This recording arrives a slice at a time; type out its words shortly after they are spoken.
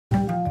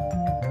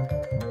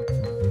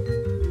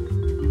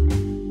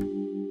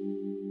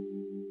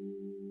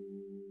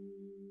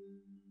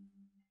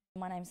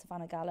My name's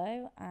Savannah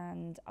Gallo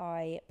and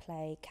I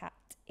play Kat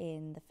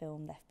in the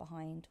film Left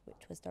Behind,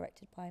 which was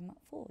directed by Matt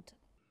Ford.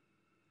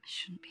 It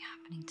shouldn't be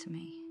happening to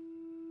me.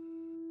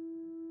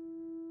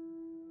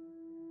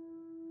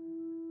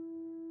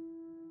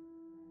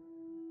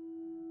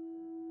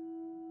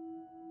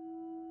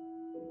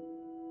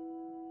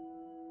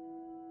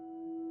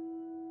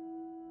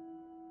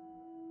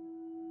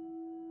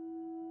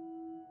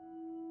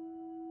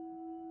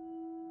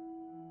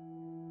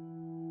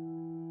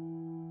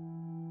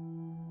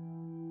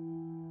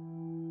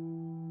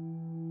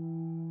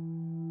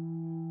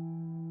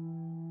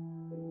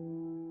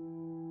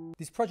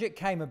 This project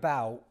came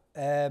about,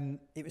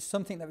 it was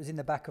something that was in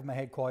the back of my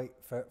head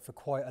for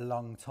quite a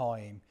long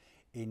time,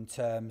 in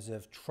terms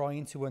of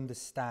trying to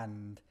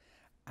understand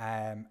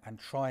and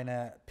trying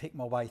to pick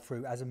my way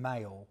through as a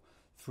male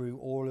through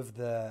all of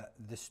the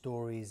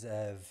stories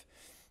of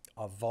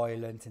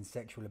violent and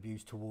sexual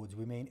abuse towards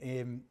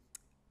women.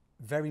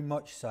 Very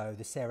much so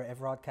the Sarah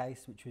Everard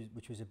case,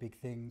 which was a big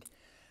thing,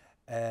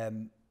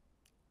 and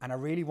I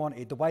really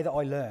wanted, the way that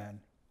I learn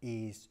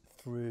is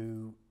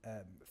through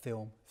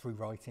film, through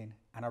writing,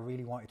 and I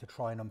really wanted to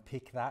try and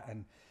unpick that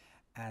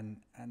and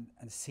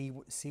see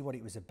what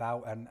it was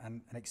about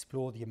and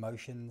explore the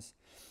emotions.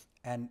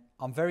 And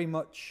I'm very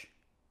much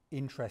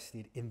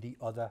interested in the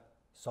other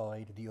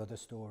side, the other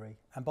story.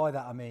 And by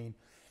that I mean,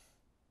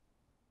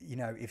 you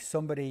know, if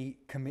somebody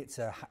commits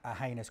a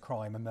heinous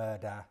crime, a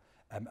murder,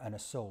 an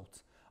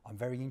assault, I'm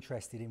very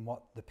interested in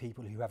what the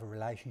people who have a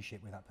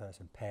relationship with that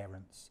person,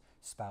 parents,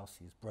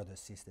 spouses, brothers,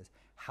 sisters,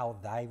 how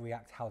they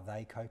react, how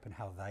they cope and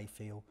how they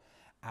feel.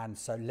 And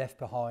so Left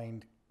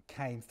Behind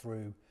came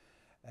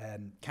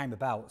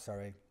about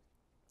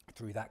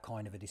through that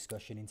kind of a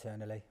discussion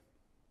internally.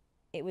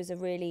 It was a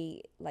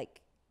really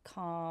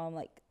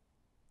calm,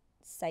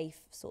 safe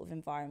sort of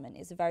environment.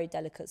 It's a very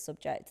delicate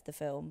subject, the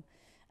film,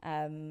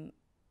 and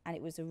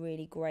it was a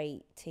really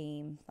great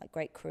team,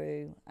 great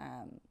crew,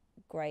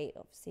 great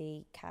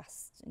obviously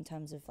cast in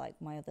terms of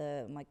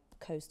my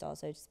co-star,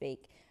 so to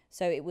speak.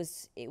 So it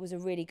was a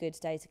really good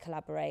day to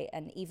collaborate,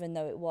 and even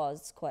though it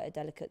was quite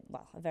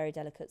a very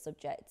delicate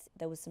subject,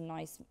 there was some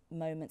nice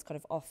moments kind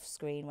of off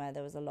screen where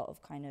there was a lot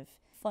of kind of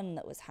fun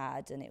that was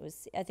had, and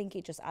I think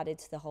it just added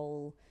to the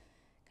whole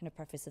kind of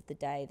preface of the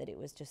day that it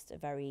was just a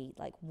very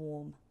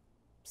warm,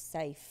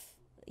 safe,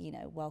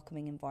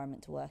 welcoming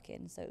environment to work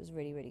in. So it was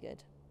really, really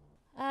good.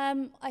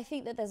 I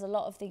think that there's a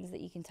lot of things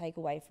that you can take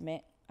away from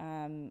it.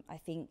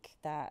 I think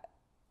that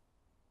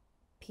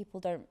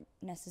people don't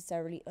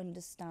necessarily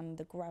understand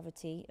the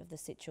gravity of the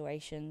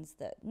situations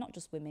that not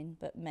just women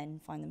but men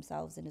find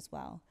themselves in as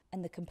well,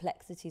 and the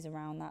complexities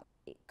around that.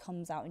 It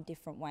comes out in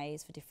different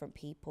ways for different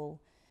people.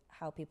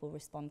 How people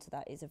respond to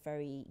that is a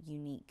very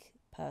unique,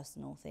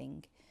 personal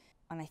thing.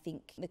 And I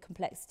think the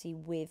complexity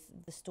with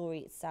the story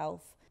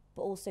itself,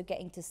 but also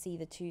getting to see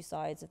the two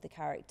sides of the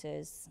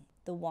characters,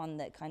 the one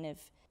that kind of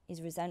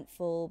is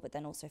resentful but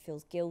then also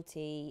feels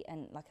guilty,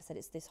 and like I said,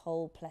 it's this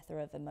whole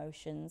plethora of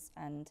emotions.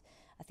 And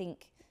I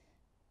think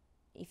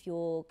if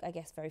you're,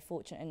 very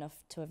fortunate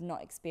enough to have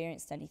not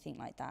experienced anything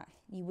like that,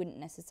 you wouldn't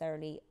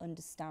necessarily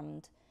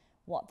understand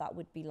what that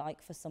would be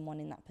like for someone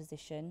in that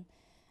position.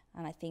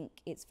 And I think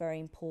it's very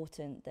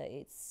important that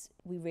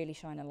we really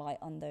shine a light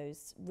on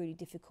those really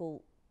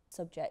difficult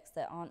subjects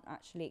that aren't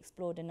actually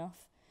explored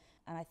enough.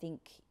 And I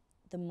think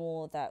the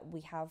more that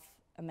we have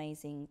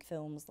amazing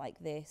films like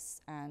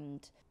this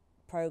and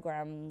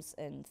programs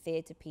and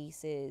theatre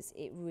pieces,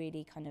 it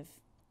really kind of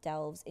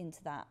delves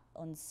into that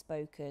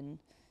unspoken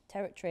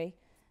territory.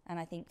 And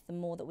I think the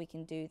more that we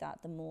can do that,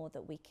 the more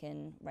that we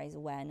can raise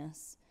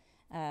awareness,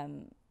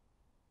 and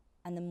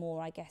the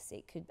more,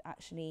 it could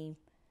actually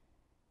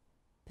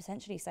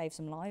potentially save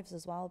some lives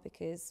as well,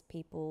 because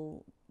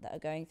people that are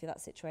going through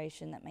that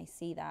situation that may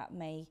see that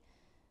may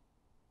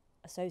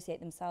associate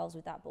themselves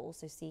with that, but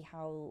also see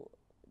how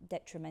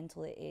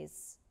detrimental it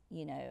is,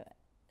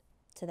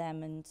 to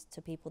them and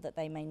to people that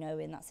they may know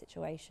in that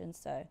situation.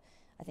 So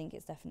I think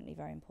it's definitely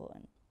very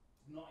important.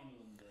 Not in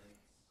London.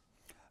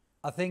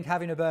 I think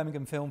having a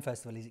Birmingham Film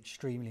Festival is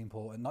extremely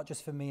important, not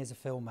just for me as a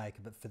filmmaker,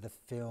 but for the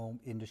film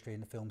industry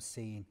and the film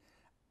scene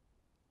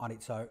on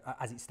its own,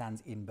 as it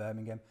stands in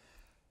Birmingham.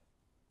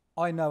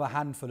 I know a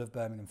handful of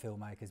Birmingham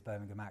filmmakers,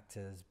 Birmingham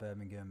actors,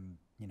 Birmingham,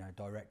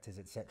 directors,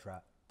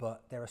 etc.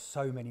 But there are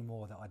so many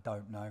more that I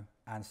don't know.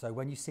 And so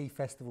when you see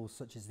festivals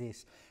such as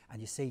this, and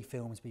you see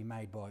films being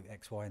made by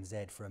X, Y and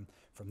Z from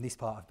this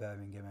part of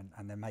Birmingham,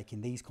 and they're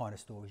making these kind of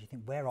stories, you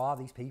think, where are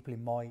these people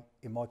in my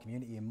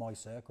community, in my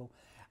circle?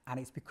 And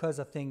it's because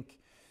I think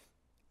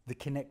the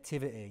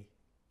connectivity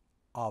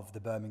of the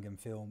Birmingham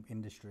film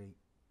industry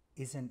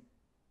isn't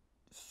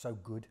so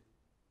good.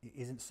 It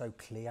isn't so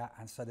clear.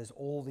 And so there's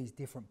all these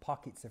different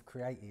pockets of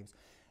creatives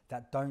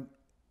that don't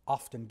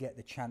often get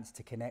the chance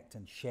to connect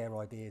and share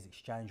ideas,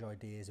 exchange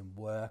ideas and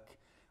work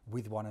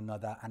with one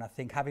another. And I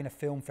think having a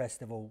film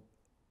festival,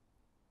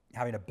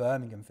 having a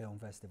Birmingham Film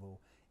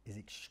Festival, is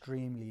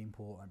extremely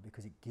important,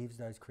 because it gives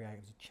those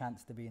creatives a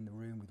chance to be in the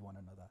room with one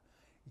another.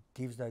 It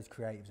gives those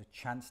creatives a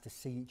chance to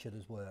see each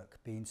other's work,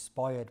 be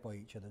inspired by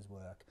each other's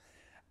work,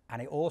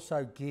 And it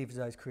also gives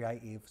those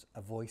creatives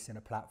a voice and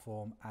a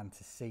platform, and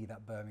to see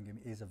that Birmingham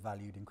is a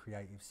valued and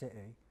creative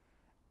city.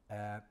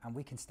 And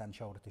we can stand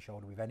shoulder to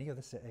shoulder with any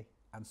other city.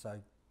 And so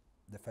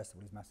the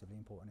festival is massively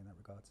important in that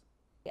regard.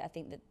 I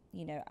think that,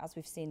 you know, as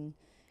we've seen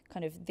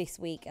kind of this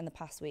week and the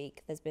past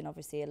week, there's been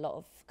obviously a lot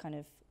of kind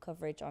of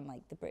coverage on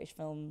like the British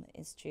Film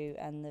Institute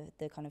and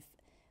the kind of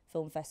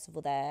film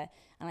festival there.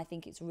 And I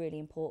think it's really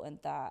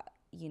important that,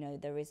 you know,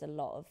 there is a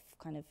lot of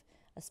kind of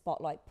a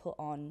spotlight put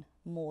on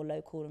more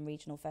local and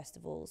regional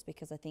festivals,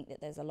 because I think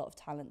that there's a lot of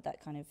talent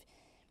that kind of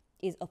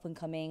is up and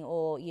coming,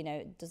 or, you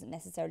know, doesn't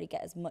necessarily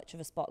get as much of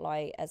a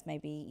spotlight as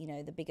maybe, you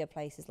know, the bigger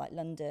places like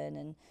London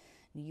and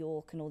New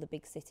York and all the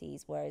big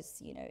cities,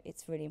 whereas, you know,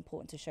 it's really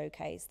important to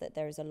showcase that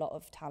there is a lot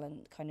of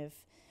talent kind of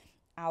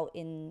out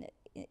in,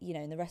 you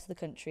know, in the rest of the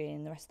country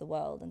and the rest of the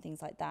world and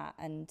things like that.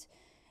 And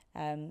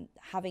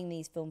having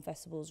these film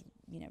festivals,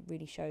 you know,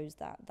 really shows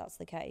that that's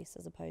the case,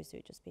 as opposed to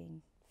it just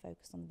being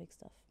focused on the big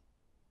stuff.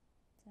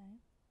 So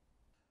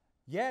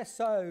yeah,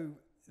 so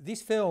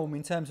this film,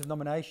 in terms of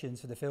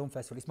nominations for the film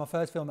festival, it's my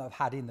first film that I've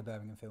had in the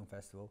Birmingham Film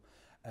Festival,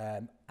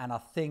 and I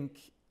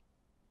think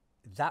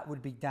that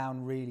would be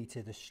down really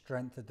to the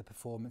strength of the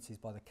performances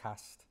by the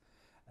cast,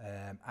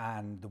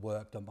 and the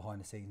work done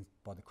behind the scenes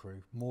by the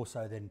crew, more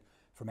so than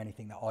from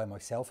anything that I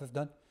myself have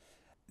done.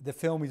 The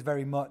film is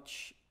very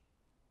much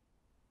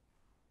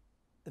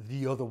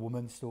the other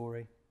woman's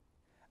story,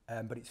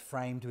 but it's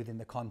framed within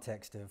the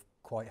context of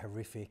quite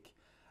horrific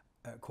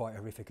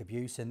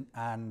abuse.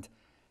 And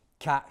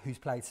Kat, who's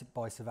played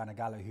by Savannah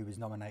Gallo, who was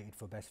nominated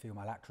for Best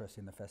Female Actress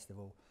in the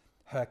festival,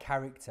 her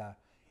character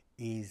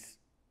is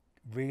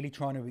really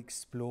trying to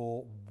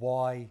explore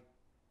why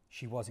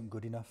she wasn't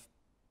good enough.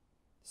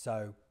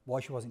 So why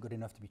she wasn't good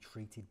enough to be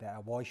treated better,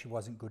 why she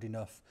wasn't good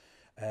enough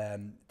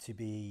to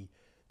be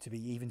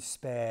even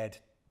spared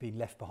being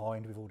left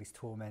behind with all this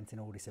torment and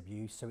all this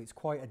abuse. So it's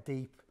quite a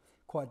deep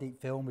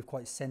film with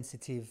quite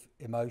sensitive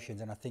emotions,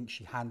 and I think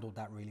she handled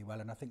that really well.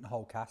 And I think the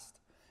whole cast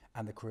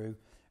and the crew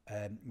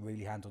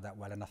really handled that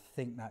well, and I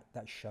think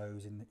that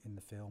shows in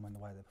the film and the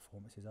way the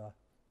performances are.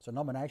 So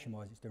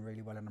nomination-wise, it's done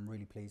really well, and I'm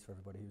really pleased for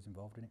everybody who's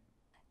involved in it.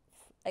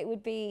 it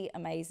would be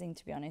amazing,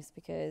 to be honest,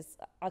 because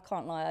I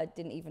can't lie, I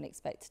didn't even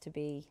expect to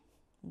be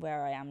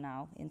where I am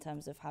now in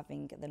terms of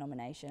having the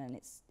nomination, and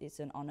it's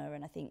an honour.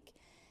 And I think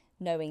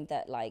knowing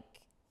that,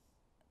 like,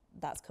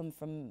 that's come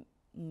from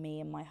me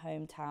and my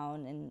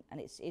hometown, and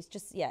it's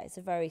just, yeah, it's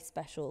a very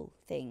special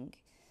thing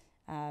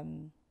that,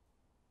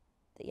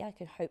 yeah, I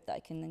could hope that I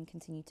can then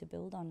continue to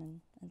build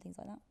on and things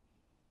like that.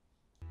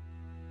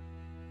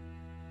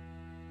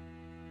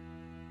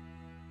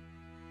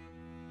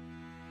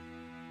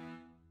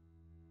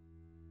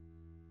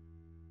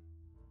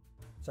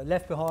 So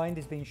Left Behind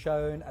is being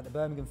shown at the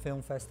Birmingham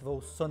Film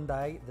Festival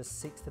Sunday the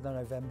 6th of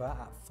November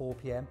at 4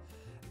 p.m.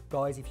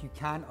 Guys, if you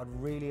can,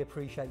 I'd really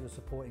appreciate your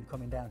support in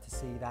coming down to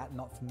see that,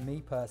 not for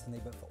me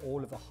personally, but for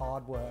all of the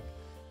hard work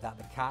that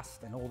the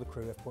cast and all the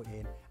crew have put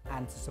in,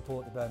 and to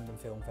support the Birmingham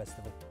Film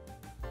Festival.